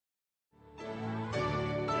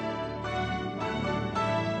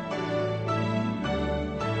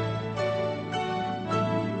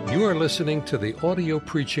You are listening to the audio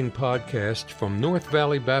preaching podcast from North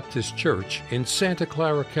Valley Baptist Church in Santa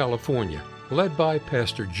Clara, California, led by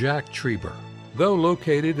Pastor Jack Trieber. Though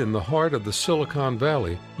located in the heart of the Silicon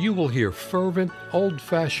Valley, you will hear fervent,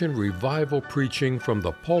 old-fashioned revival preaching from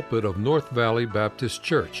the pulpit of North Valley Baptist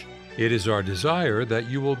Church. It is our desire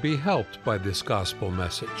that you will be helped by this gospel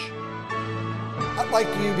message. I'd like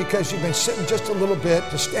you, because you've been sitting just a little bit,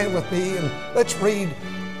 to stand with me and let's read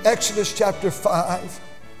Exodus chapter 5.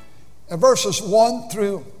 And verses 1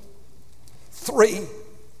 through 3.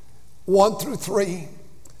 1 through 3.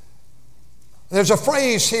 There's a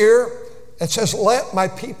phrase here that says, let my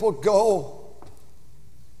people go.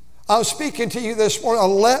 I'm speaking to you this morning,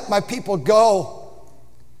 let my people go.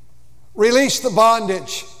 Release the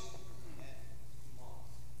bondage.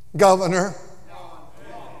 Governor.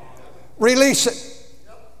 Release it.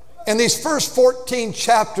 In these first 14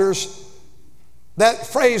 chapters, that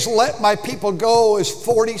phrase, let my people go, is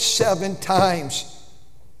 47 times.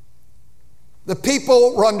 The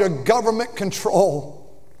people were under government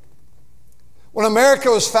control. When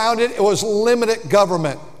America was founded, it was limited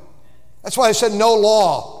government. That's why I said no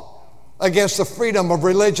law against the freedom of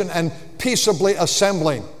religion and peaceably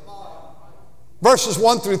assembling. Verses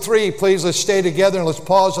 1 through 3, please, let's stay together and let's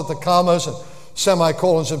pause at the commas and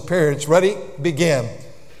semicolons and periods. Ready? Begin.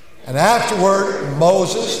 And afterward,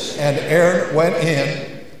 Moses and Aaron went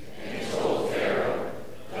in and told Pharaoh,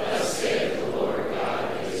 thus saith the Lord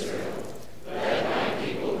God of Israel, let my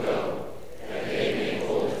people go, that they may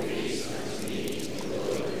hold a feast unto me in the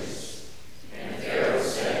wilderness. And Pharaoh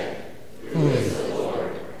said, who is the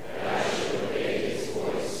Lord, that I should obey his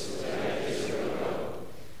voice to let Israel go?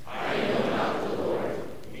 I know not the Lord,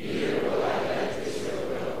 neither will I let Israel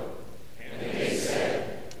go. And they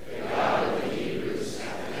said, the God of the Hebrews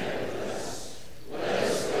hath met with us. Let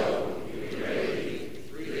us go, be ready,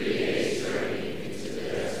 3 days' journey into the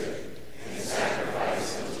desert, and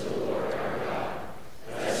sacrifice unto the Lord our God,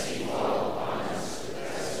 lest he fall upon us with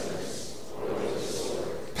pestilence or with the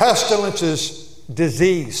sword. Pestilence is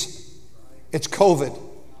disease. It's COVID.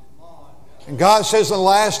 And God says in the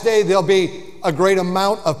last day there'll be a great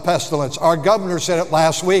amount of pestilence. Our governor said it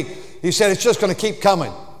last week. He said it's just going to keep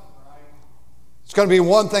coming. It's going to be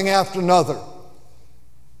one thing after another.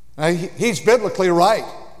 Now, he's biblically right.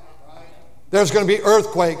 There's going to be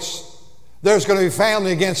earthquakes. There's going to be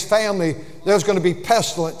family against family. There's going to be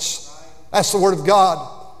pestilence. That's the word of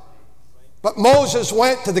God. But Moses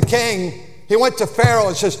went to the king. He went to Pharaoh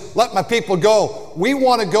and says, let my people go. We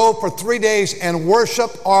want to go for 3 days and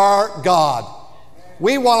worship our God.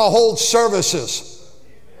 We want to hold services.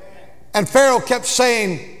 And Pharaoh kept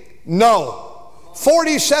saying no.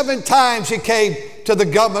 47 times he came to the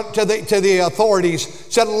government, to the authorities,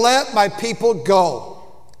 said, let my people go.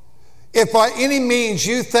 If by any means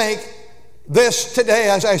you think this today,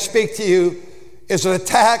 as I speak to you, is an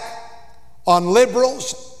attack on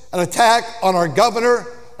liberals, an attack on our governor,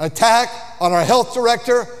 an attack on our health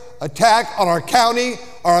director, attack on our county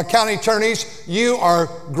attorneys, you are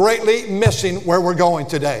greatly missing where we're going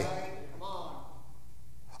today.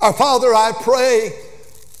 Our Father, I pray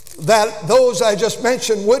that those I just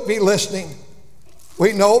mentioned would be listening.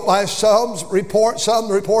 We know by some report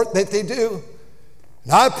that they do.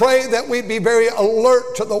 And I pray that we be very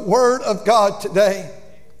alert to the Word of God today.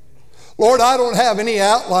 Lord, I don't have any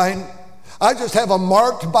outline. I just have a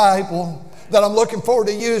marked Bible that I'm looking forward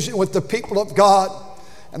to using with the people of God.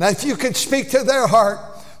 And if you could speak to their heart,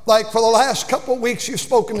 like for the last couple of weeks you've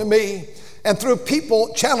spoken to me, and through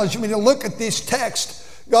people challenging me to look at these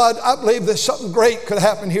texts, God, I believe that something great could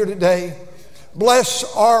happen here today. Bless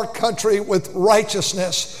our country with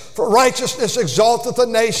righteousness. For righteousness exalteth a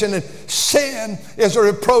nation, and sin is a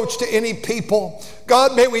reproach to any people.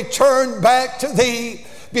 God, may we turn back to Thee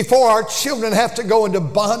before our children have to go into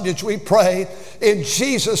bondage, we pray. In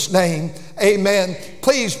Jesus' name, amen.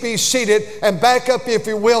 Please be seated and back up, if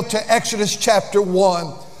you will, to Exodus chapter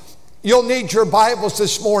 1. You'll need your Bibles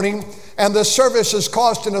this morning, and the service is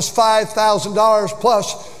costing us $5,000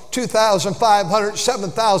 plus $2,500,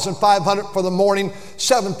 $7,500 for the morning,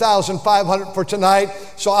 $7,500 for tonight.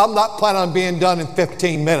 So I'm not planning on being done in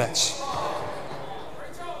 15 minutes.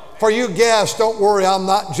 For you guests, don't worry, I'm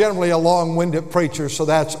not generally a long-winded preacher, so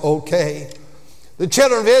that's okay. The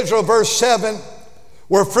children of Israel, verse 7,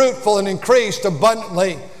 were fruitful and increased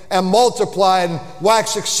abundantly and multiplied and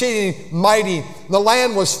waxed exceeding mighty. The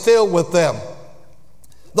land was filled with them.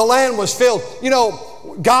 The land was filled. You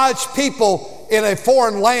know, God's people in a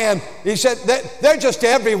foreign land, he said, they're just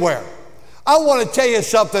everywhere. I want to tell you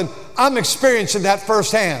something. I'm experiencing that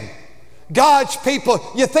firsthand. God's people,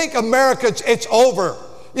 you think America, it's over.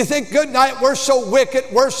 You think, good night, we're so wicked,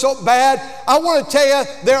 we're so bad. I want to tell you,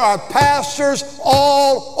 there are pastors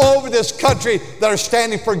all over this country that are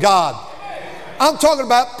standing for God. I'm talking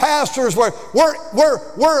about pastors where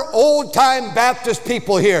we're old-time Baptist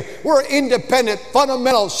people here. We're independent,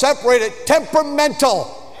 fundamental, separated,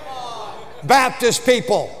 temperamental Baptist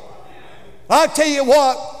people. I'll tell you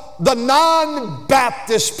what, the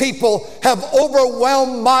non-Baptist people have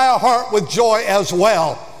overwhelmed my heart with joy as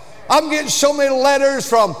well. I'm getting so many letters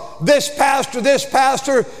from this pastor,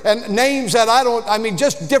 and names that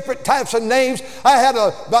just different types of names. I had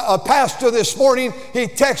a pastor this morning. He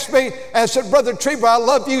texted me and said, Brother Trieber, I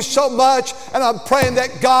love you so much, and I'm praying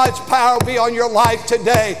that God's power be on your life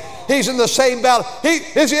today. He's in the same battle.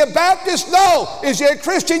 Is he a Baptist? No. Is he a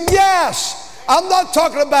Christian? Yes. I'm not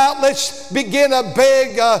talking about let's begin a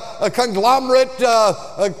big conglomerate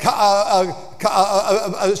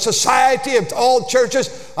a society of all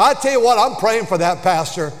churches. I tell you what, I'm praying for that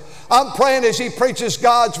pastor. I'm praying as he preaches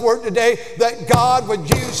God's word today that God would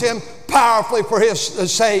use him powerfully for his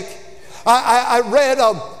sake. I read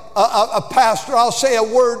a pastor, I'll say a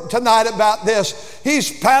word tonight about this.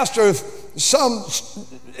 He's pastor of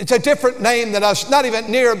it's a different name than us, not even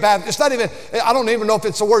near Baptist, I don't even know if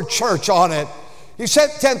it's the word church on it. He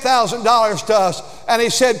sent $10,000 to us and he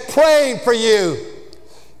said, praying for you.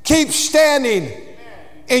 Keep standing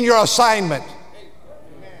in your assignment.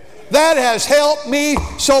 That has helped me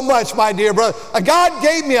so much, my dear brother. God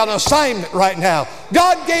gave me an assignment right now.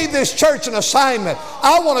 God gave this church an assignment.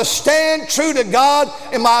 I want to stand true to God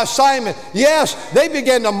in my assignment. Yes, they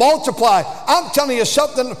began to multiply. I'm telling you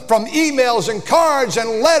something, from emails and cards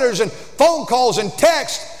and letters and phone calls and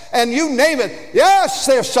texts and you name it. Yes,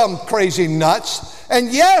 there's some crazy nuts.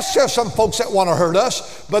 And yes, there's some folks that want to hurt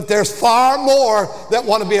us, but there's far more that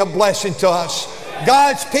want to be a blessing to us.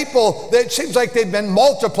 God's people, it seems like they've been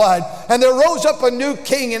multiplied. And there rose up a new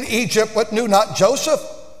king in Egypt, but knew not Joseph.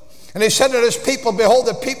 And he said to his people, behold,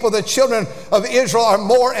 the people, the children of Israel are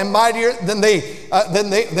more and mightier than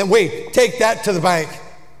we. Take that to the bank.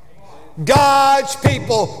 God's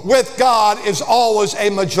people with God is always a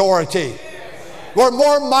majority. We're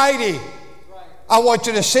more mighty. I want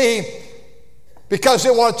you to see, because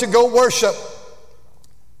they wanted to go worship.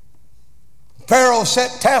 Pharaoh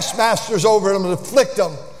sent taskmasters over them to afflict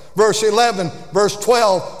them. Verse 11, verse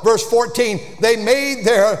 12, verse 14. They made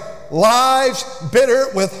their lives bitter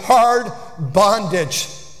with hard bondage.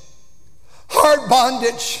 Hard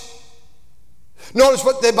bondage. Notice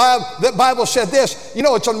what the Bible said this. You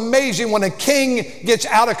know, it's amazing when a king gets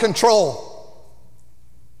out of control.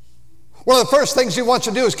 One of the first things he wants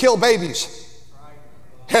to do is kill babies.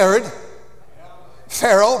 Herod,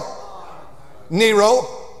 Pharaoh, Nero,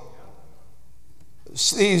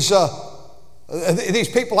 these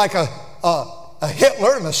people like a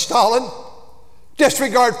Hitler and a Stalin,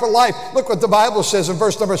 disregard for life. Look what the Bible says in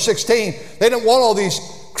verse number 16. They didn't want all these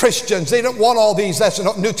Christians. They didn't want all these, that's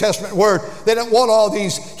a New Testament word. They didn't want all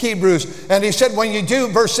these Hebrews. And he said, when you do,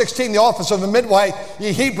 verse 16, the office of a midwife,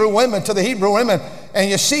 ye Hebrew women, to the Hebrew women, and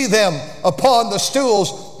you see them upon the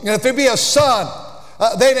stools, and if there be a son,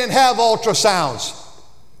 they didn't have ultrasounds.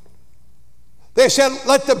 They said,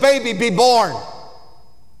 let the baby be born.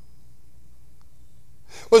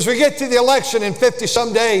 As we get to the election in 50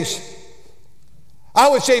 some days, I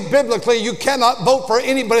would say biblically, you cannot vote for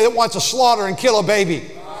anybody that wants to slaughter and kill a baby.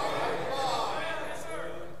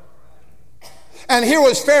 And here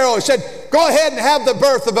was Pharaoh. He said, go ahead and have the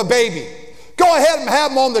birth of a baby. Go ahead and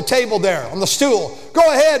have them on the table there, on the stool.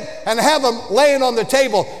 Go ahead and have them laying on the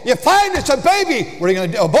table. You find it's a baby. What are you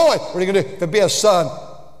going to do? Oh boy, what are you going to do? If it be a son,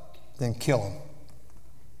 then kill him.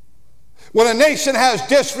 When a nation has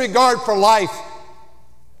disregard for life,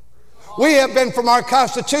 we have been from our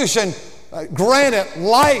Constitution granted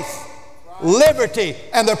life, liberty,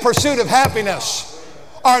 and the pursuit of happiness.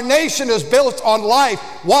 Our nation is built on life.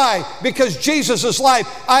 Why? Because Jesus is life.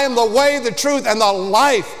 I am the way, the truth, and the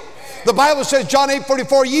life. The Bible says, John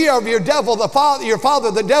 8:44, ye are of your devil, your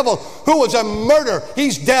father, the devil, who was a murderer.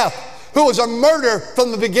 He's death, who was a murderer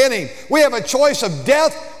from the beginning. We have a choice of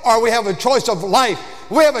death, or we have a choice of life.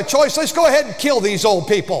 We have a choice. Let's go ahead and kill these old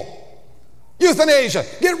people. Euthanasia,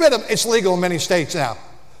 get rid of them. It's legal in many states now.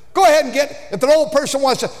 Go ahead and if an old person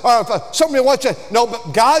wants to, or if somebody wants to, no,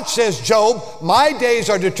 but God says, Job, my days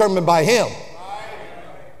are determined by him.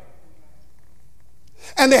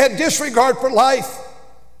 And they had disregard for life.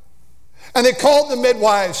 And they called the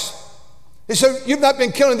midwives. He said, you've not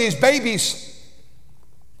been killing these babies.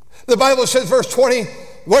 The Bible says, verse 20,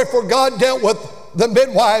 wherefore God dealt with the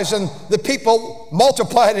midwives, and the people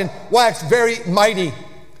multiplied and waxed very mighty.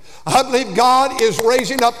 I believe God is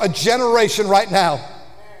raising up a generation right now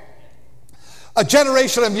a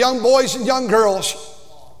generation of young boys and young girls.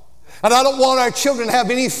 And I don't want our children to have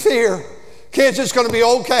any fear. Kids, it's going to be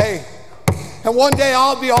okay. And one day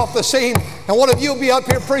I'll be off the scene, and one of you will be up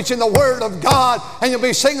here preaching the Word of God, and you'll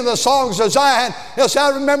be singing the songs of Zion. You'll say, I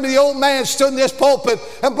remember the old man stood in this pulpit,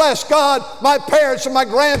 and bless God, my parents and my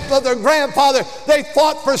grandmother and grandfather, they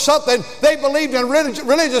fought for something. They believed in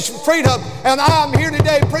religious freedom, and I'm here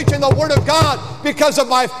today preaching the Word of God because of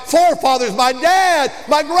my forefathers, my dad,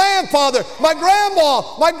 my grandfather, my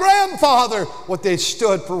grandma, my grandfather, what they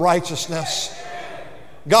stood for righteousness.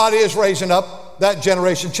 God is raising up that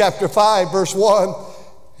generation. Chapter 5, verse 1,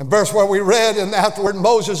 and verse where we read, and afterward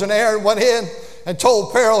Moses and Aaron went in and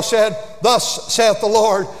told Pharaoh, said, thus saith the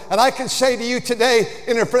Lord. And I can say to you today,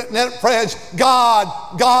 internet friends,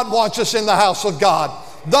 God wants us in the house of God.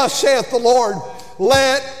 Thus saith the Lord,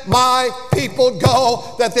 let my people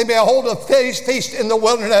go, that they may hold a feast in the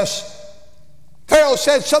wilderness. Pharaoh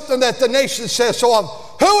said something that the nation says so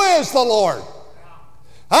often. Who is the Lord?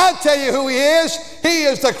 I'll tell you who He is. He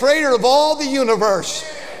is the creator of all the universe.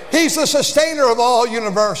 He's the sustainer of all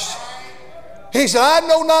universe. He said, I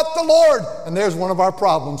know not the Lord. And there's one of our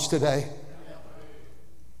problems today.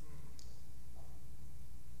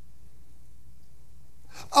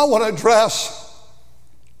 I want to address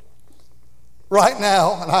right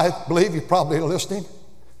now, and I believe you're probably listening,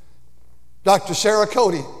 Dr. Sarah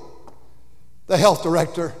Cody, the health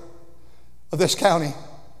director of this county.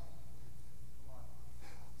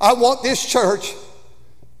 I want this church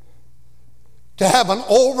to have an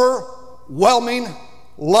overwhelming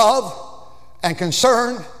love and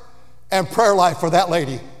concern and prayer life for that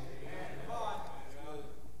lady.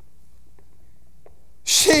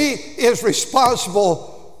 She is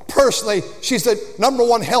responsible personally. She's the number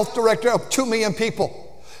one health director of 2 million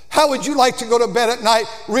people. How would you like to go to bed at night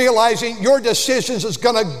realizing your decisions is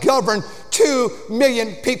going to govern 2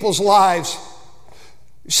 million people's lives?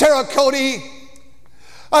 Sarah Cody,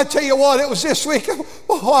 I tell you what, it was this week,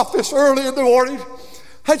 office early in the morning.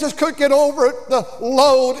 I just couldn't get over it, the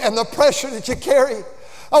load and the pressure that you carry.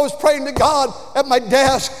 I was praying to God at my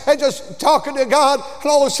desk and just talking to God, and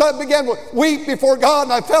all of a sudden began to weep before God,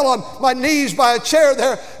 and I fell on my knees by a chair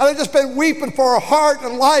there, and I've just been weeping for her heart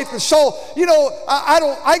and life and soul. You know,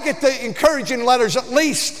 I get the encouraging letters at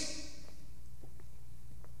least.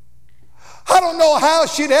 I don't know how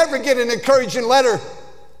she'd ever get an encouraging letter.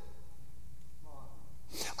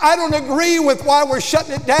 I don't agree with why we're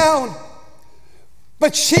shutting it down.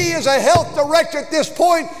 But she is a health director at this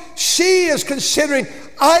point. She is considering,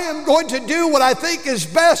 I am going to do what I think is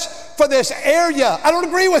best for this area. I don't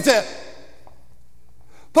agree with it.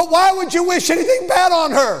 But why would you wish anything bad on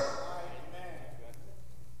her?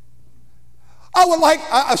 I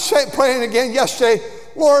was praying again yesterday,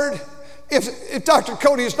 Lord, if Dr.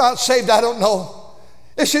 Cody is not saved, I don't know.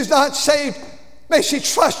 If she's not saved, may she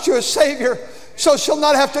trust you as Savior, so she'll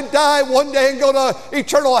not have to die one day and go to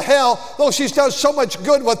eternal hell, though she's done so much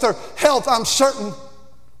good with her health, I'm certain.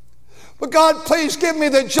 But God, please give me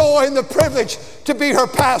the joy and the privilege to be her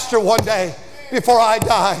pastor one day before I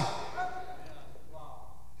die.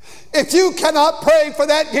 If you cannot pray for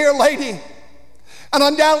that dear lady, and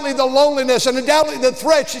undoubtedly the loneliness and undoubtedly the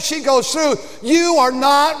threats that she goes through, you are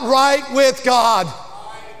not right with God.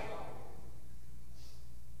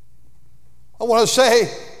 I want to say,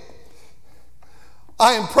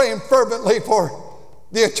 I am praying fervently for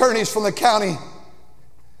the attorneys from the county.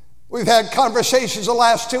 We've had conversations the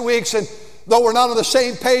last 2 weeks, and though we're not on the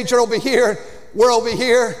same page, they're over here, we're over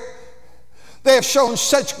here. They have shown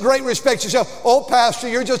such great respect. You say, oh, Pastor,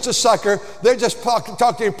 you're just a sucker. They're just talking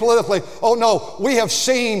to you politically. Oh, no, we have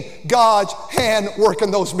seen God's hand work in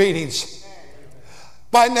those meetings.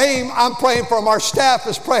 By name, I'm praying for them. Our staff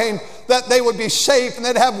is praying that they would be safe and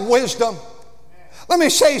they'd have wisdom. Let me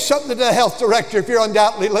say something to the health director, if you're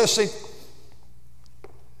undoubtedly listening.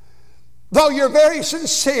 Though you're very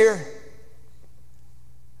sincere,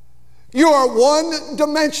 you are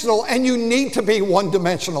one-dimensional, and you need to be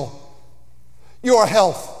one-dimensional. Your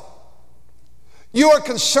health. You are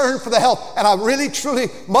concerned for the health, and I really, truly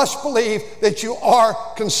must believe that you are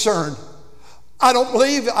concerned. I don't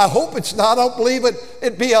believe, I hope it's not, I don't believe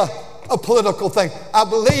it'd be a political thing. I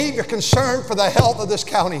believe you're concerned for the health of this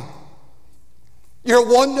county. You're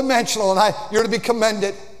one-dimensional, and you're to be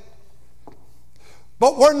commended.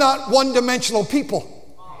 But we're not one-dimensional people.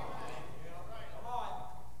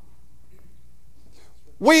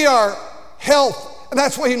 We are health, and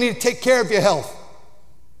that's why you need to take care of your health.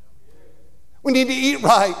 We need to eat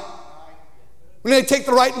right. We need to take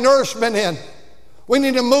the right nourishment in. We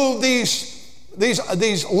need to move these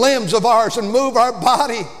limbs of ours and move our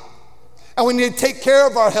body. And we need to take care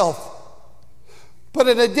of our health. But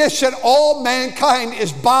in addition, all mankind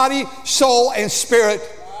is body, soul, and spirit.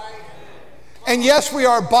 And yes, we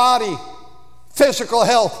are body, physical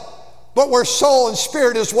health, but we're soul and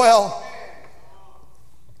spirit as well.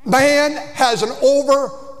 Man has an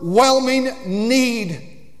overwhelming need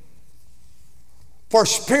for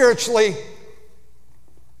spiritually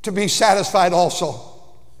to be satisfied also.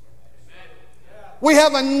 We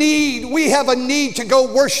have a need to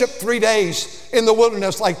go worship 3 days in the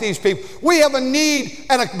wilderness like these people. We have a need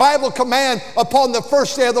and a Bible command upon the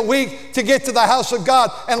first day of the week to get to the house of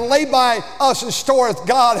God and lay by us and storeth.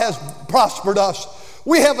 God has prospered us.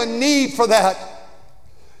 We have a need for that.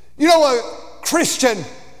 You know, a Christian,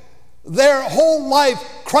 their whole life,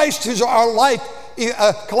 Christ is our life.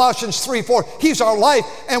 Colossians 3:4, He's our life.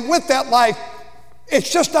 And with that life, it's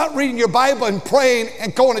just not reading your Bible and praying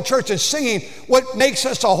and going to church and singing what makes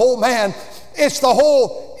us a whole man. It's the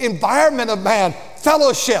whole environment of man,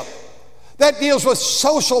 fellowship. That deals with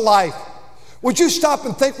social life. Would you stop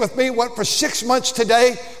and think with me what for 6 months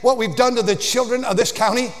today, what we've done to the children of this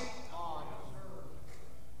county?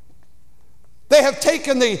 They have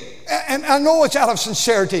taken and I know it's out of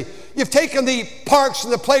sincerity, you've taken the parks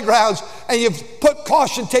and the playgrounds and you've put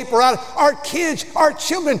caution tape around it. Our kids, our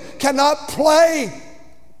children cannot play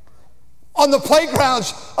on the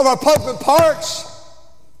playgrounds of our public parks.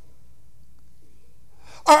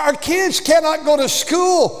 Our kids cannot go to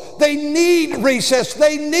school. They need recess.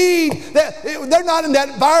 They need that. They're not in that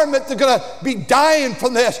environment. They're going to be dying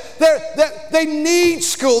from this. They need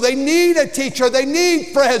school. They need a teacher. They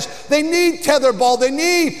need friends. They need tetherball. They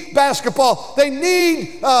need basketball. They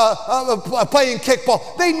need playing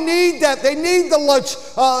kickball. They need that. They need the lunch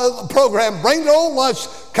program. Bring their own lunch.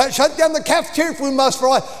 Shut down the cafeteria if we must for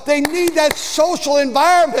life. They need that social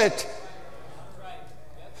environment.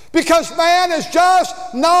 Because man is just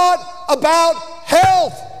not about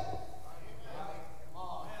health.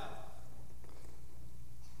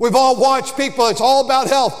 We've all watched people, it's all about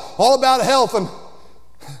health, and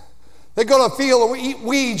they go to a field and eat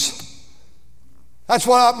weeds. That's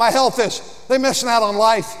what my health is. They're missing out on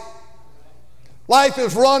life. Life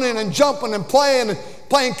is running and jumping and playing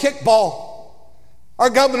kickball. Our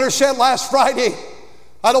governor said last Friday,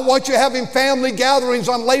 I don't want you having family gatherings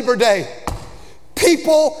on Labor Day.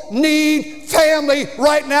 People need family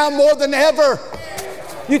right now more than ever.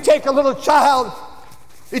 You take a little child,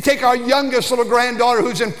 you take our youngest little granddaughter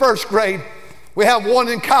who's in first grade. We have one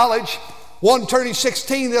in college, one turning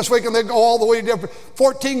 16 this week, and they go all the way to different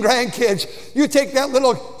 14 grandkids. You take that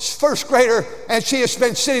little first grader, and she has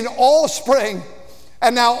been sitting all spring,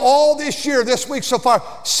 and now all this year, this week so far,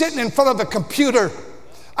 sitting in front of a computer.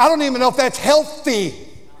 I don't even know if that's healthy.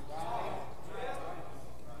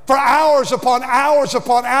 For hours upon hours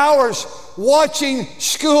upon hours watching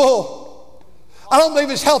school. I don't believe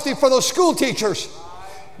it's healthy for those school teachers.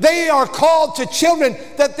 They are called to children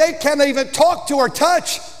that they can't even talk to or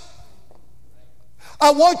touch.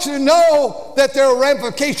 I want you to know that there are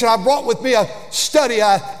ramifications. I brought with me a study,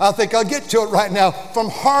 I think I'll get to it right now, from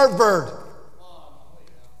Harvard.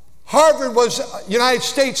 Harvard was United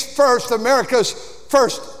States' first, America's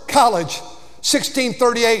first college,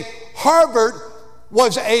 1638. Harvard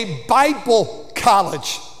was a Bible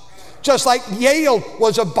college, just like Yale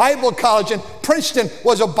was a Bible college and Princeton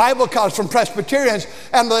was a Bible college from Presbyterians,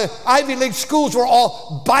 and the Ivy League schools were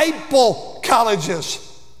all Bible colleges.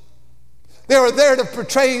 They were there to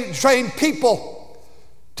train people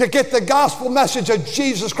to get the gospel message of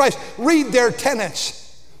Jesus Christ. Read their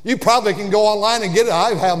tenets. You probably can go online and get it.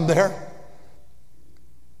 I have them there.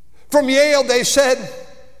 From Yale, they said,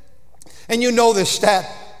 and you know this stat,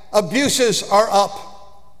 abuses are up.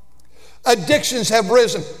 Addictions have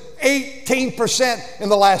risen 18% in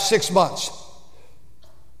the last 6 months.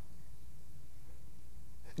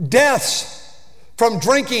 Deaths from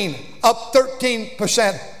drinking up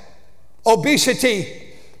 13%.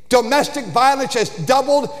 Obesity, domestic violence has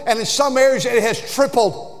doubled, and in some areas it has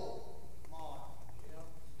tripled.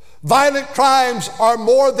 Violent crimes are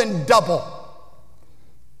more than double.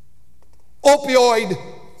 Opioid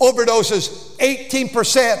overdoses,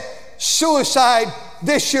 18%. Suicide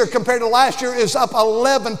this year compared to last year is up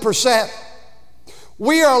 11%.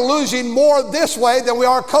 We are losing more this way than we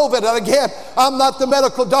are COVID. And again, I'm not the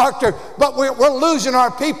medical doctor, but we're losing our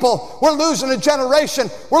people. We're losing a generation.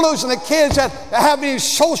 We're losing the kids that have any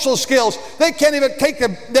social skills. They can't even take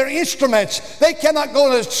their instruments. They cannot go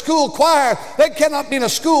to a school choir. They cannot be in a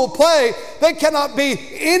school play. They cannot be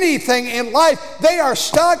anything in life. They are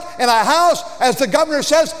stuck in a house, as the governor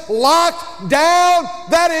says, locked down.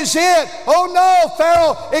 That is it. Oh no,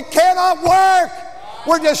 Pharaoh, it cannot work.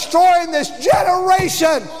 We're destroying this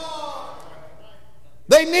generation.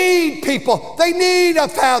 They need people. They need a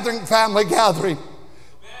family gathering.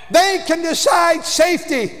 They can decide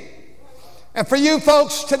safety. And for you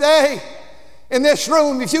folks today in this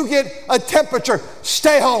room, if you get a temperature,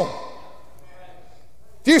 stay home.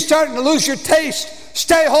 If you're starting to lose your taste,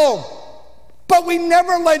 stay home. But we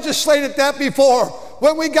never legislated that before.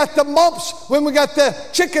 When we got the mumps, when we got the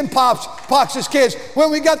chicken pox as kids,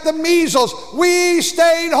 when we got the measles, we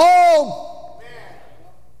stayed home.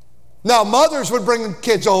 Now, mothers would bring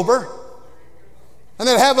kids over, and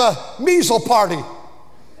they'd have a measles party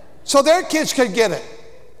so their kids could get it.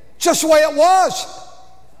 Just the way it was.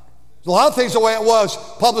 A lot of things the way it was.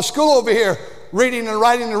 Public school over here, reading and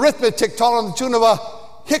writing and arithmetic taught on the tune of a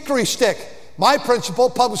hickory stick. My principal,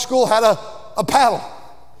 public school, had a paddle.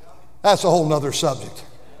 That's a whole nother subject.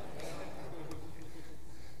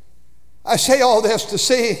 I say all this to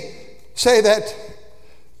say that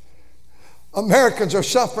Americans are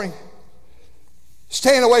suffering.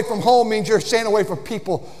 Staying away from home means you're staying away from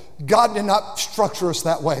people. God did not structure us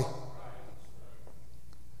that way.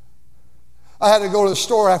 I had to go to the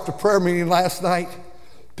store after prayer meeting last night,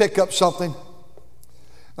 pick up something.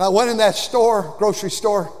 And I went in that store, grocery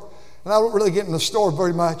store, and I don't really get in the store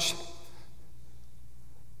very much.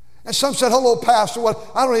 And some said, "Hello, Pastor." What?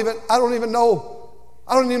 I don't even know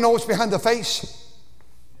what's behind the face.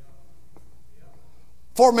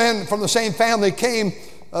 4 men from the same family came,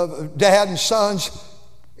 dad and sons,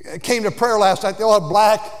 came to prayer last night. They all had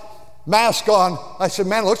black masks on. I said,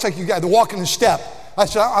 "Man, it looks like you guys are walking in step." I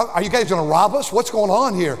said, "Are you guys going to rob us? What's going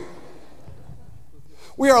on here?"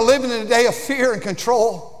 We are living in a day of fear and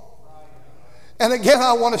control. And again,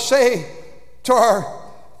 I want to say to our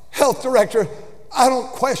health director, I don't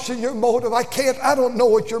question your motive. I don't know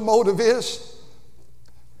what your motive is.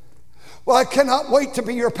 Well, I cannot wait to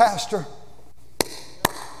be your pastor.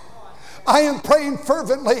 I am praying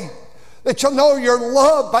fervently that you'll know you're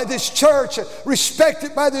loved by this church,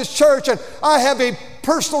 respected by this church, and I have a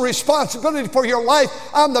personal responsibility for your life.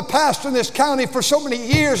 I'm the pastor in this county for so many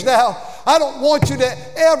years now. I don't want you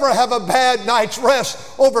to ever have a bad night's rest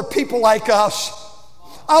over people like us.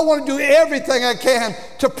 I want to do everything I can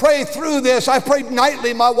to pray through this. I prayed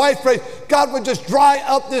nightly. My wife prayed God would just dry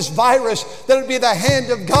up this virus, that it would be the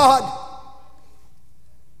hand of God.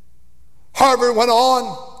 Harvard went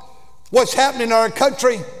on. What's happening in our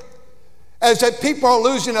country is that people are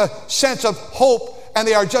losing a sense of hope, and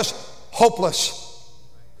they are just hopeless.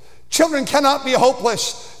 Children cannot be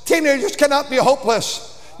hopeless. Teenagers cannot be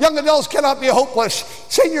hopeless. Young adults cannot be hopeless.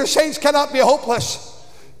 Senior saints cannot be hopeless.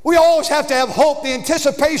 We always have to have hope, the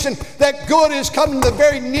anticipation that good is coming in the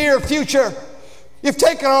very near future. You've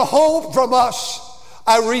taken our hope from us.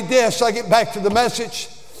 I read this, I get back to the message.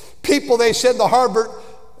 People, they said, the Harvard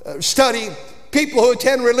study, people who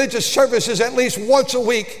attend religious services at least once a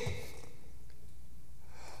week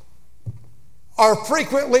are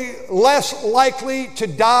frequently less likely to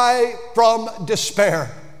die from despair,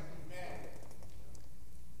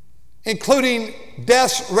 including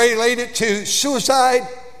deaths related to suicide,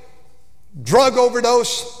 drug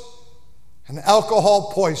overdose, and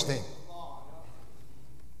alcohol poisoning.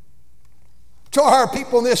 To our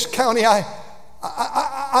people in this county, I'm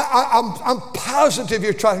positive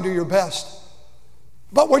you're trying to do your best,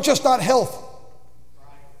 but we're just not health.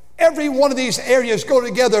 Every one of these areas go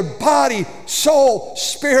together: body, soul,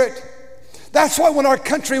 spirit. That's why when our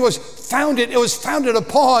country was founded, it was founded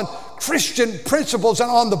upon Christian principles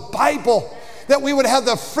and on the Bible, that we would have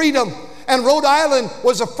the freedom. And Rhode Island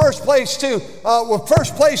was the first place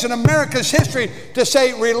in America's history to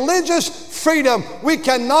say religious freedom. We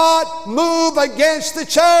cannot move against the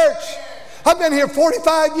church. I've been here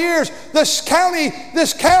 45 years. This county,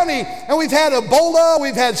 and we've had Ebola,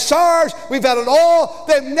 we've had SARS, we've had it all.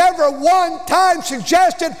 They've never one time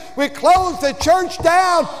suggested we close the church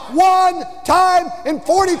down, one time in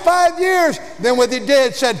 45 years. Then what they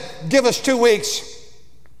did said, give us 2 weeks.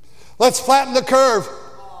 Let's flatten the curve.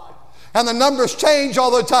 And the numbers change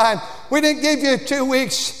all the time. We didn't give you 2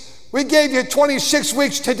 weeks. We gave you 26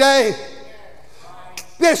 weeks today.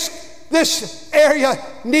 This area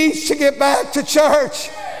needs to get back to church.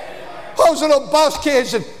 Those little bus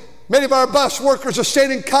kids, and many of our bus workers are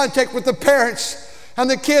staying in contact with the parents. And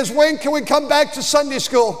the kids, when can we come back to Sunday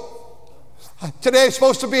school? Today is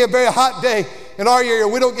supposed to be a very hot day in our area.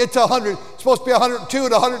 We don't get to 100. It's supposed to be 102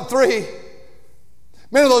 to 103.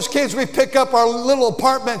 Many of those kids, we pick up our little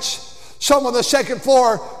apartments. Some on the second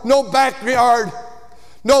floor, no backyard,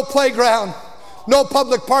 no playground, no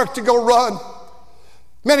public park to go run.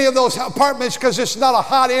 Many of those apartments, because it's not a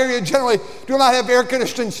hot area, generally do not have air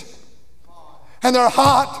conditionings. And they're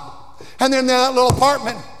hot. And they're in that little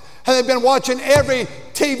apartment. And they've been watching every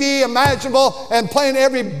TV imaginable and playing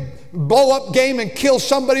every blow-up game and kill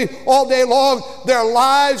somebody all day long. Their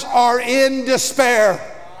lives are in despair.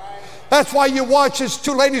 That's why you watch these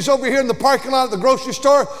two ladies over here in the parking lot of the grocery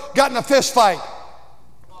store got in a fist fight.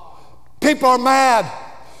 People are mad.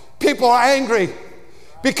 People are angry.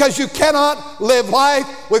 Because you cannot live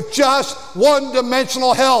life with just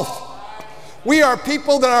one-dimensional health. We are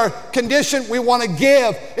people that are conditioned, we want to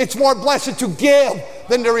give. It's more blessed to give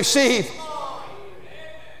than to receive.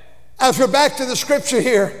 As we're back to the scripture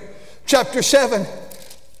here, chapter 7,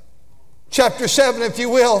 if you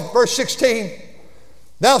will, verse 16.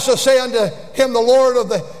 Thou shalt say unto him, the Lord of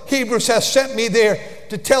the Hebrews hath sent me there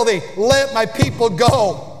to tell thee, let my people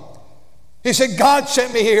go. He said, God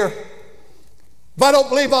sent me here. If I don't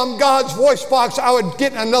believe I'm God's voice box, I would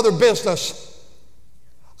get in another business.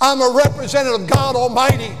 I'm a representative of God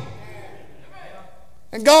Almighty.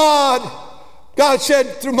 And God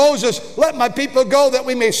said through Moses, let my people go that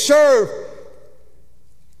we may serve,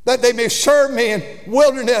 that they may serve me in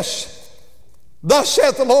wilderness. Thus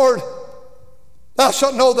saith the Lord, thou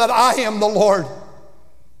shalt know that I am the Lord.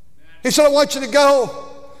 He said, I want you to go.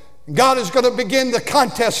 God is going to begin the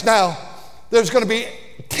contest now. There's going to be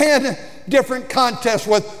 10 different contests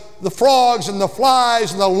with the frogs and the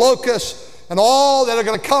flies and the locusts and all that are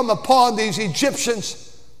going to come upon these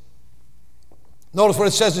Egyptians. Notice what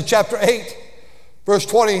it says in chapter 8, verse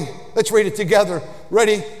 20. Let's read it together.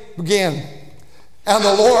 Ready? Begin. And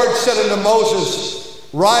the Lord said unto Moses,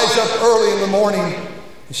 rise up early in the morning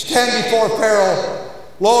and stand before Pharaoh.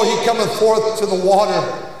 Lo, he cometh forth to the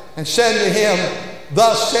water, and said to him,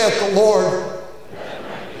 thus saith the Lord.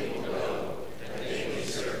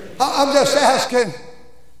 I'm just asking,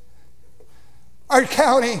 our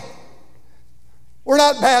county, we're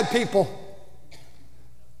not bad people.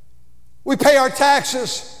 We pay our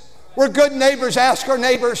taxes. We're good neighbors. Ask our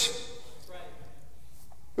neighbors.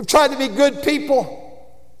 We've tried to be good people.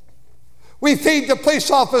 We feed the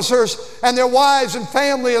police officers and their wives and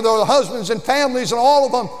family and their husbands and families and all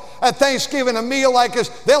of them at Thanksgiving a meal like this.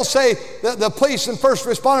 They'll say, the police and first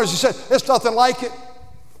responders, they said, it's nothing like it.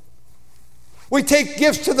 We take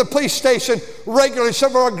gifts to the police station regularly.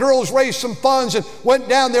 Some of our girls raised some funds and went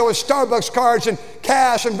down there with Starbucks cards and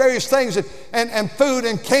cash and various things and food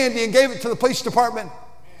and candy and gave it to the police department.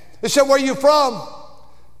 They said, where are you from?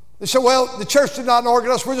 They said, well, the church did not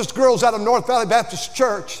organize us. We're just girls out of North Valley Baptist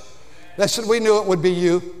Church. They said, we knew it would be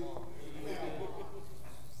you.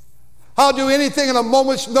 I'll do anything in a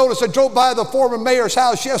moment's notice. I drove by the former mayor's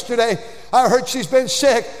house yesterday. I heard she's been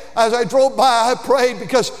sick. As I drove by, I prayed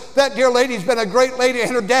because that dear lady's been a great lady,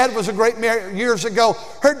 and her dad was a great mayor years ago.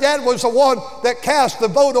 Her dad was the one that cast the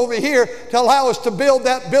vote over here to allow us to build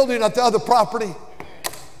that building at the other property.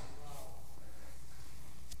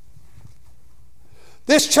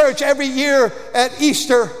 This church every year at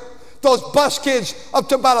Easter, those bus kids, up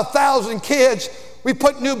to about 1,000 kids, we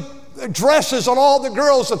put new dresses on all the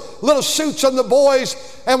girls and little suits on the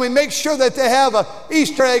boys, and we make sure that they have an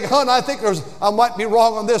Easter egg hunt. I think I might be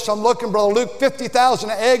wrong on this. I'm looking, Brother Luke, 50,000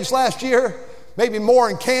 eggs last year, maybe more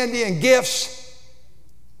in candy and gifts.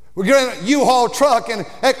 We're getting a U-Haul truck, and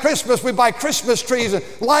at Christmas we buy Christmas trees and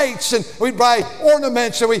lights, and we buy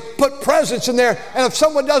ornaments, and we put presents in there. And if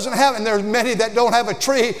someone doesn't have it, and there's many that don't have a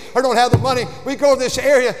tree or don't have the money, we go to this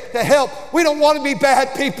area to help. We don't want to be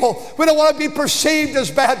bad people. We don't want to be perceived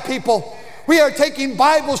as bad people. We are taking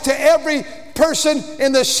Bibles to every person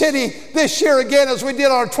in the city this year again, as we did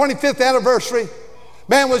on our 25th anniversary.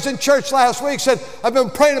 Man was in church last week, said, I've been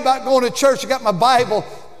praying about going to church. I got my Bible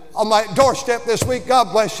on my doorstep this week.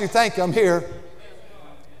 God bless you. Thank you. I'm here.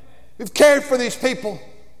 We've cared for these people.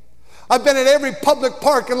 I've been at every public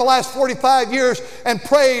park in the last 45 years and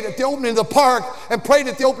prayed at the opening of the park and prayed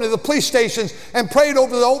at the opening of the police stations and prayed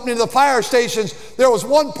over the opening of the fire stations. There was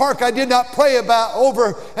one park I did not pray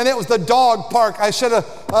over, and it was the dog park. I said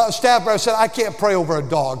a staffer, I said, I can't pray over a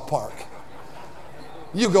dog park.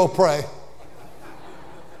 You go pray.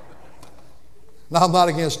 Now, I'm not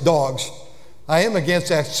against dogs. I am against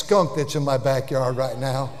that skunk that's in my backyard right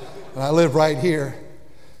now, and I live right here.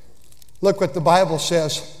 Look what the Bible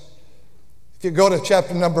says. If you go to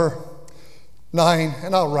chapter number 9,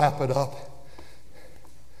 and I'll wrap it up.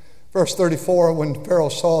 Verse 34, when Pharaoh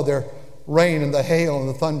saw their rain and the hail and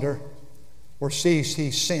the thunder were ceased,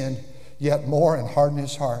 he sinned yet more and hardened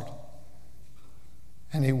his heart.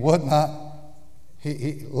 And he would not,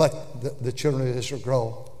 he let the children of Israel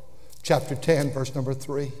grow. Chapter 10, verse number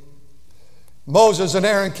 3. Moses and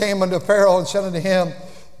Aaron came unto Pharaoh and said unto him,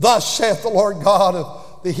 thus saith the Lord God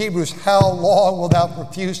of the Hebrews, how long wilt thou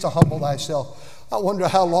refuse to humble thyself? I wonder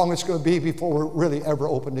how long it's going to be before we're really ever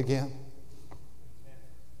opened again.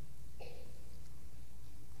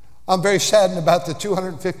 I'm very saddened about the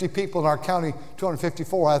 250 people in our county,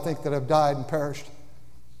 254, I think, that have died and perished.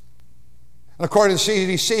 And according to the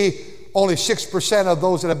CDC, only 6% of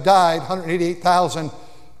those that have died, 188,000,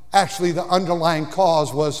 actually the underlying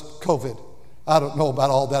cause was COVID. I don't know about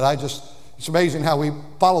all that. It's amazing how we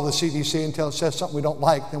follow the CDC until it says something we don't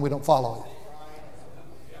like, then we don't follow it.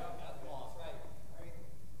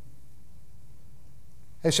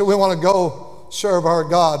 And so we want to go serve our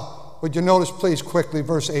God. Would you notice, please, quickly,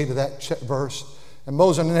 verse 8 of that verse? And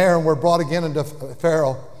Moses and Aaron were brought again into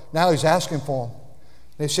Pharaoh. Now he's asking for them.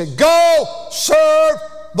 They said, go serve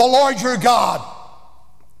the Lord your God.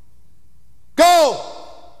 Go.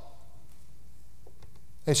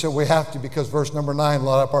 They said, we have to, because verse number 9,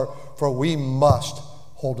 for we must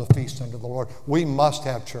hold a feast unto the Lord. We must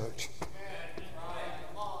have church.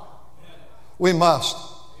 We must.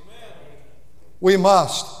 We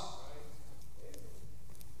must.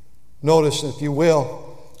 Notice, if you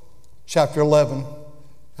will, chapter 11.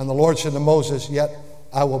 And the Lord said to Moses, yet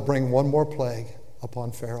I will bring one more plague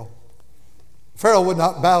upon Pharaoh. Pharaoh would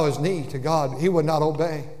not bow his knee to God. He would not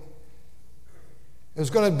obey. It was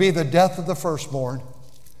going to be the death of the firstborn.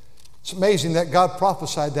 It's amazing that God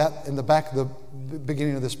prophesied that in the back of the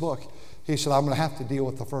beginning of this book. He said, I'm going to have to deal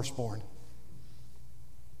with the firstborn.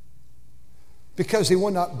 Because he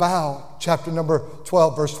would not bow. Chapter number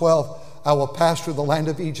 12, verse 12. I will pass through the land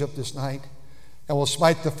of Egypt this night, and will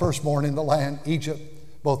smite the firstborn in the land, Egypt,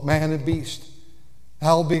 both man and beast. And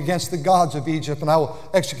I will be against the gods of Egypt, and I will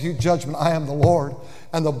execute judgment. I am the Lord,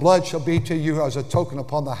 and the blood shall be to you as a token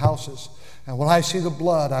upon the houses. And when I see the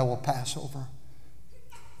blood, I will pass over.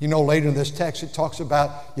 You know, later in this text, it talks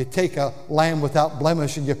about you take a lamb without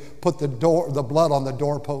blemish and you put the blood on the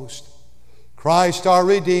doorpost. Christ our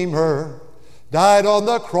Redeemer died on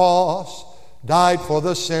the cross, died for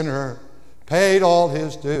the sinner, paid all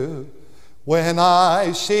his due. When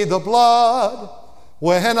I see the blood,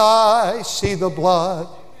 when I see the blood,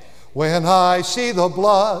 when I see the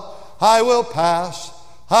blood, I will pass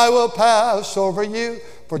over you.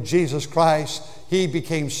 For Jesus Christ, he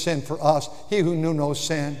became sin for us, he who knew no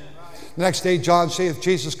sin. The next day John saith,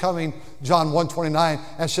 Jesus coming, John 1:29,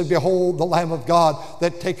 and said, behold the Lamb of God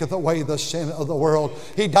that taketh away the sin of the world.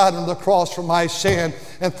 He died on the cross for my sin.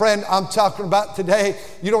 And friend, I'm talking about today,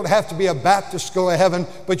 you don't have to be a Baptist to go to heaven,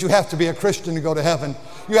 but you have to be a Christian to go to heaven.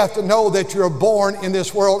 You have to know that you're born in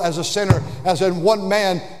this world as a sinner, as in one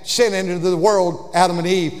man sin entered the world, Adam and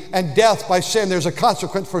Eve, and death by sin. There's a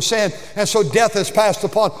consequence for sin, and so death is passed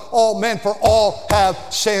upon all men, for all have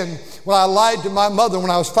sinned. When I lied to my mother when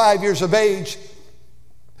I was 5 years of age,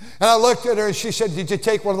 and I looked at her and she said, did you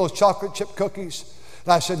take one of those chocolate chip cookies?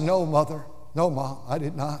 And I said, no, Mother. No, Mom, I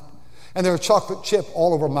did not. And there was chocolate chip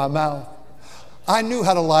all over my mouth. I knew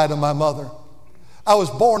how to lie to my mother. I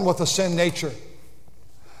was born with a sin nature.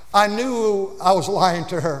 I knew I was lying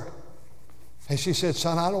to her. And she said,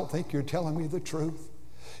 son, I don't think you're telling me the truth.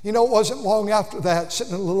 You know, it wasn't long after that,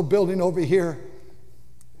 sitting in a little building over here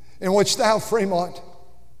in what's now Fremont,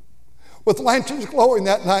 with lanterns glowing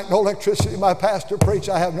that night, no electricity. My pastor preached.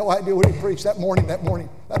 I have no idea what he preached that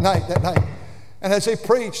night. And as he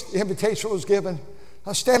preached, the invitation was given. I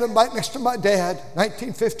was standing right next to my dad,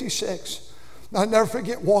 1956. And I'll never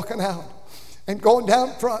forget walking out and going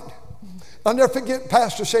down front. I'll never forget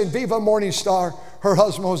Pastor saying, Viva Morningstar. Her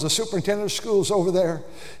husband was the superintendent of schools over there.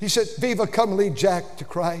 He said, Viva, come lead Jack to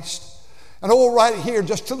Christ. And right here,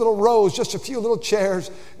 just 2 little rows, just a few little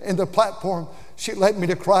chairs in the platform, she led me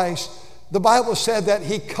to Christ. The Bible said that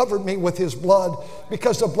he covered me with his blood,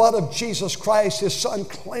 because the blood of Jesus Christ, his son,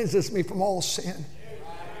 cleanses me from all sin.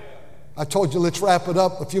 I told you, let's wrap it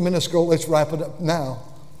up a few minutes ago. Let's wrap it up now.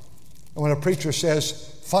 And when a preacher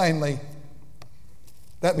says, finally,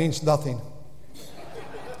 that means nothing.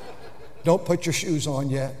 Don't put your shoes on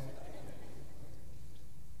yet.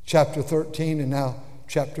 Chapter 13 and now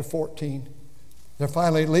chapter 14. They're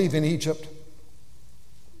finally leaving Egypt.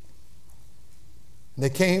 And they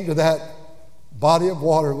came to that body of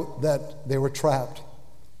water that they were trapped.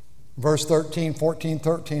 Verse 13,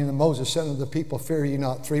 and Moses said unto the people, fear ye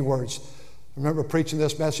not. 3 words. I remember preaching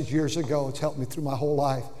this message years ago. It's helped me through my whole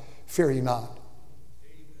life. Fear ye not.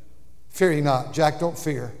 Fear ye not. Jack, don't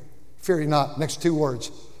fear. Fear ye not. Next 2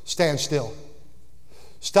 words. Stand still.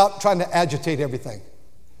 Stop trying to agitate everything.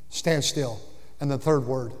 Stand still. And the 3rd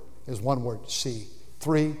word is 1 word. See.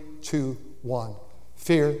 3, 2, 1.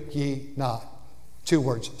 Fear ye not. 2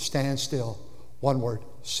 words. Stand still. 1 word.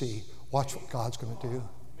 See. Watch what God's going to do.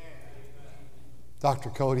 Dr.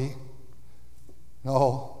 Cody,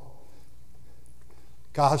 no.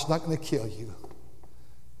 God's not going to kill you.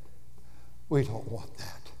 We don't want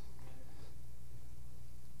that.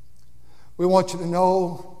 We want you to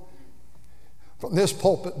know from this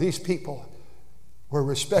pulpit, these people, we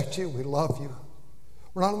respect you, we love you.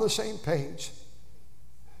 We're not on the same page.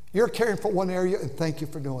 You're caring for one area, and thank you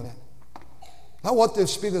for doing it. I want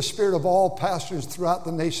this to be the spirit of all pastors throughout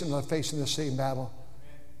the nation that are facing the same battle.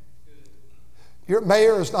 Your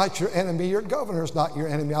mayor is not your enemy. Your governor is not your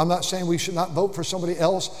enemy. I'm not saying we should not vote for somebody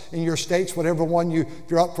else in your states, whatever one if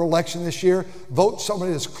you're up for election this year. Vote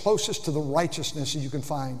somebody that's closest to the righteousness that you can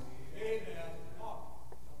find.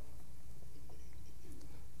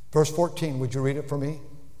 Verse 14, would you read it for me?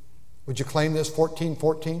 Would you claim this?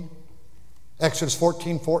 14:14? Exodus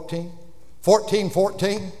 14:14?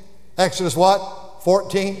 14:14? Exodus what?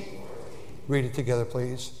 14? Read it together,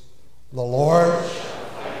 please. The Lord shall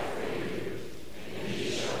fight for you, and he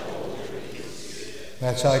shall hold your peace.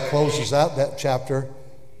 That's how he closes out that chapter.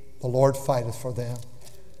 The Lord fighteth for them.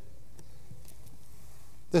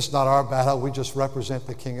 This is not our battle. We just represent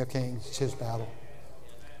the King of Kings. It's his battle.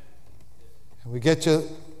 And we get to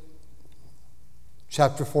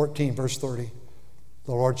chapter 14, verse 30.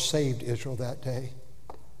 The Lord saved Israel that day.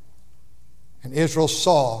 And Israel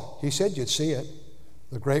saw, he said you'd see it,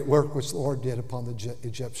 the great work which the Lord did upon the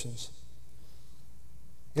Egyptians.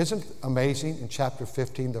 Isn't it amazing in chapter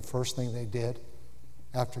 15 the first thing they did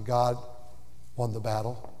after God won the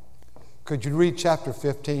battle? Could you read chapter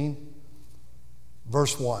 15,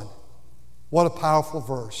 verse 1? What a powerful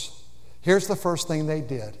verse. Here's the first thing they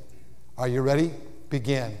did. Are you ready?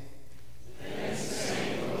 Begin.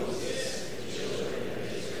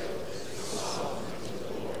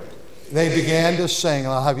 They began to sing, and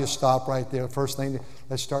I'll have you stop right there. First thing,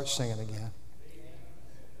 let's start singing again.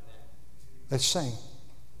 Let's sing.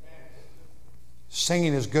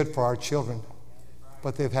 Singing is good for our children,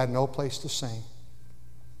 but they've had no place to sing.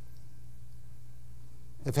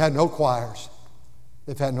 They've had no choirs.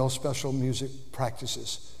 They've had no special music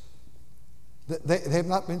practices. They've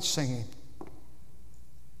not been singing.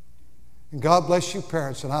 And God bless you,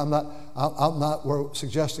 parents. And I'm not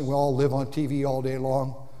suggesting we all live on TV all day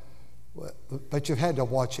long. But you've had to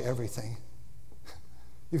watch everything.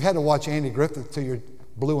 You've had to watch Andy Griffith till you're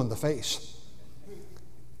blue in the face.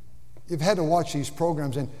 You've had to watch these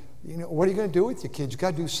programs, and what are you going to do with your kids? You've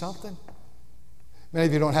got to do something. Many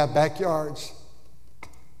of you don't have backyards.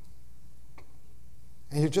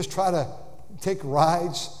 And you just try to take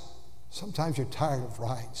rides. Sometimes you're tired of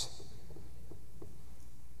rides.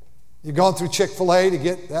 You've gone through Chick-fil-A to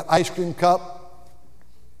get that ice cream cup.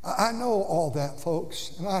 I know all that,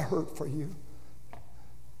 folks, and I hurt for you.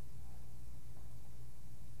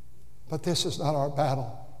 But this is not our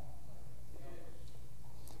battle.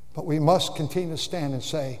 But we must continue to stand and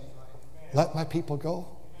say, let my people go.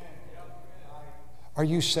 Are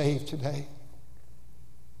you saved today?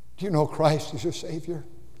 Do you know Christ is your Savior?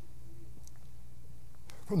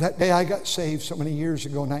 From that day I got saved so many years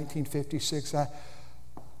ago, 1956,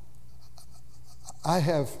 I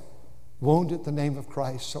have wounded the name of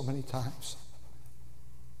Christ so many times.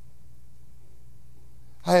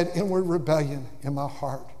 I had inward rebellion in my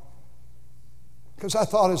heart because I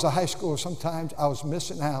thought as a high schooler sometimes I was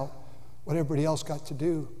missing out what everybody else got to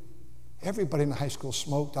do. Everybody in the high school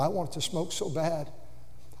smoked. I wanted to smoke so bad.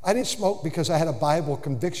 I didn't smoke because I had a Bible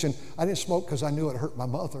conviction. I didn't smoke because I knew it hurt my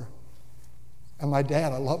mother. And my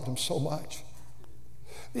dad, I loved him so much.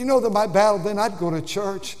 You know that my battle then, I'd go to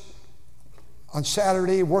church on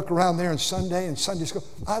Saturday, work around there on Sunday and Sunday school.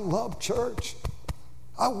 I loved church.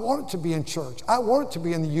 I wanted to be in church. I wanted to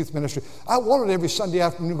be in the youth ministry. I wanted every Sunday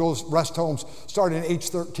afternoon to go to rest homes starting at age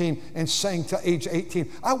 13 and sing to age 18.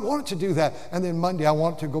 I wanted to do that. And then Monday I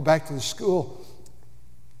wanted to go back to the school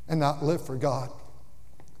and not live for God.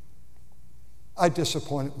 I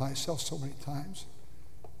disappointed myself so many times.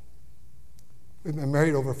 We've been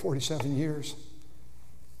married over 47 years.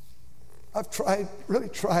 I've really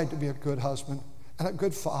tried to be a good husband and a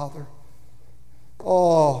good father.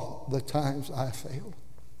 All the times I failed.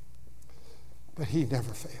 But he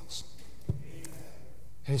never fails.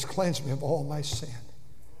 And he's cleansed me of all my sin.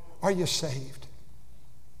 Are you saved?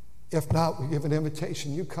 If not, we give an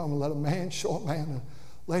invitation. You come and let a man show a man, and a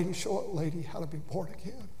lady show a lady how to be born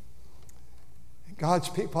again. And God's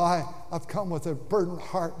people, I've come with a burdened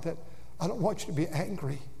heart that I don't want you to be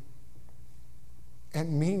angry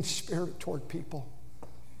and mean-spirited toward people.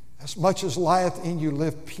 As much as lieth in you,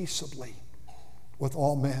 live peaceably with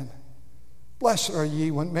all men. Blessed are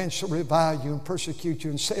ye when men shall revile you and persecute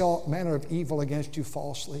you and say all manner of evil against you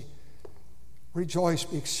falsely. Rejoice,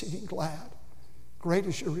 be exceeding glad. Great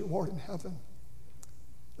is your reward in heaven.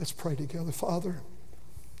 Let's pray together. Father,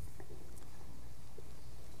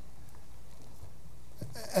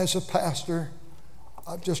 as a pastor,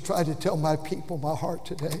 I've just tried to tell my people my heart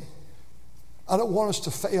today. I don't want us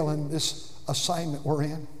to fail in this assignment we're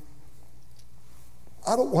in.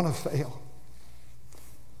 I don't want to fail.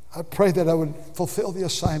 I pray that I would fulfill the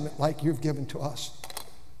assignment like you've given to us.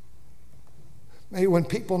 May when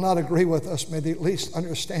people not agree with us, may they at least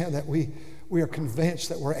understand that we are convinced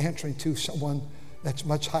that we're answering to someone that's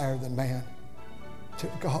much higher than man, to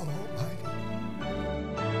God Almighty.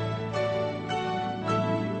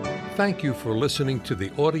 Thank you for listening to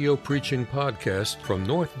the audio preaching podcast from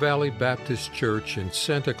North Valley Baptist Church in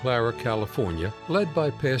Santa Clara, California, led by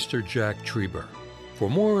Pastor Jack Trieber. For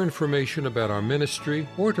more information about our ministry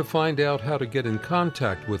or to find out how to get in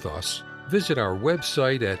contact with us, visit our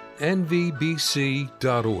website at nvbc.org.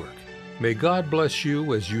 May God bless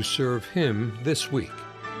you as you serve Him this week.